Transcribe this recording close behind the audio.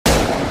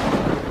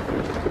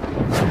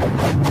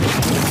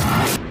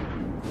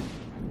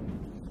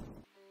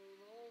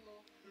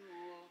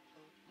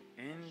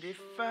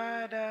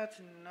die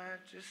tonight,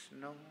 just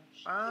know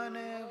I'll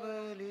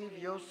never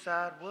leave your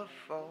side. What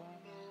for?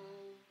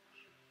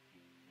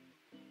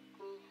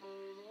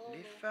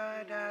 If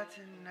I die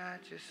tonight,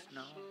 just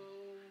know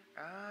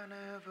I'll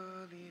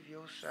never leave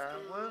your side.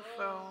 What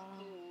for?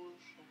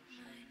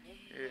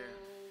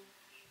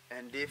 Yeah.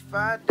 And if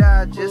I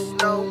die, just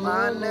know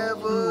I'll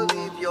never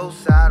leave your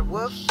side.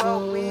 What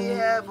for? We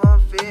have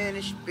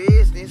unfinished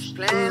business,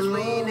 plans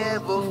we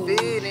never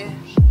fit in.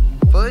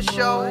 For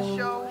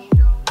sure.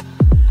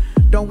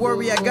 Don't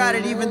worry, I got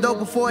it, even though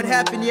before it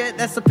happened yet.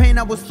 That's the pain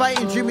I was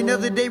fighting, dreaming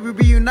of the day we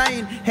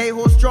reuniting. Hey,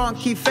 hold strong,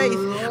 keep faith.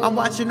 I'm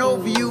watching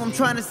over you, I'm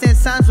trying to send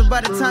signs, but by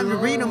the time you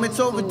read them,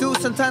 it's overdue.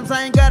 Sometimes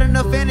I ain't got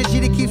enough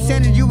energy to keep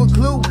sending you a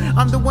clue.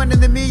 I'm the one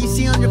in the mirror you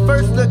see on your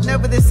first look,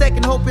 never the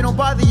second, hope it don't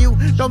bother you.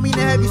 Don't mean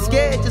to have you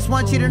scared, just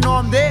want you to know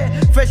I'm there.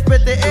 Fresh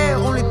breath of air,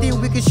 only thing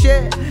we can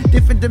share.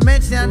 Different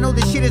dimension, I know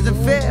this shit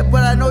isn't fair,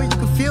 but I know you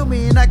can feel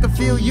me and I can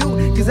feel you,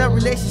 cause that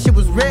relationship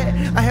was rare.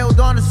 I held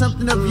on to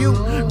something of you,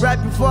 right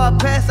before I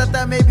passed. I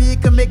thought maybe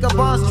it could make a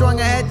bond strong.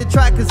 I had to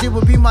try cause it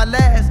would be my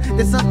last.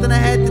 There's something I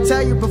had to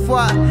tell you before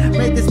I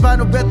made this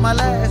final breath my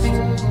last.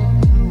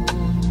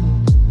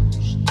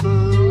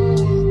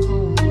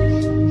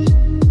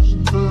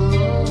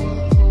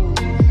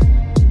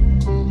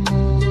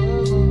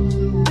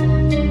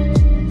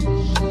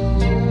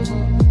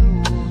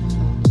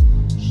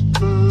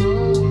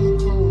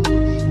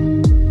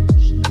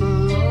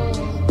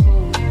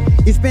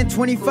 It's been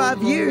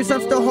 25 years,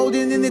 I'm still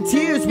holding in the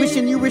tears,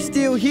 wishing you were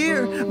still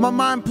here. My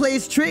mind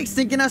plays tricks,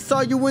 thinking I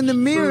saw you in the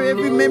mirror.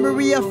 Every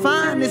memory I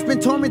find, it's been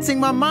tormenting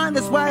my mind.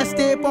 That's why I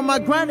stay up on my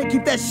grind and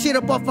keep that shit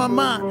up off my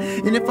mind.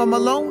 And if I'm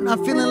alone,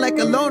 I'm feeling like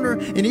a loner.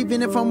 And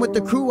even if I'm with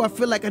the crew, I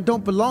feel like I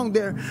don't belong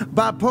there.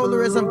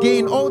 Bipolar as I'm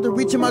getting older,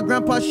 reaching my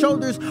grandpa's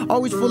shoulders.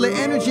 Always full of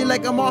energy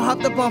like I'm all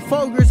hopped up on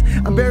Fogers.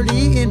 I'm barely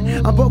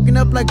eating, I'm broken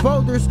up like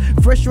boulders.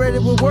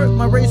 Frustrated with work,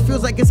 my race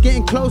feels like it's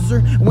getting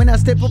closer. When I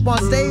step up on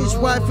stage,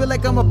 why I feel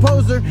like I'm a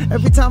poser.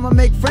 Every time I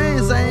make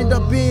friends, I end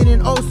up being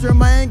an ulcer.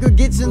 My anger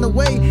gets in the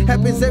way,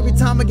 happens every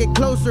time I get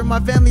closer. My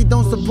family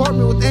don't support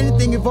me with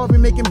anything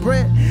involving making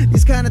bread.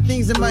 These kind of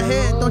things in my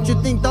head, don't you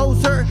think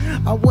those hurt?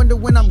 I wonder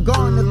when I'm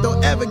gone if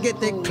they'll ever get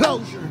that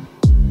closure.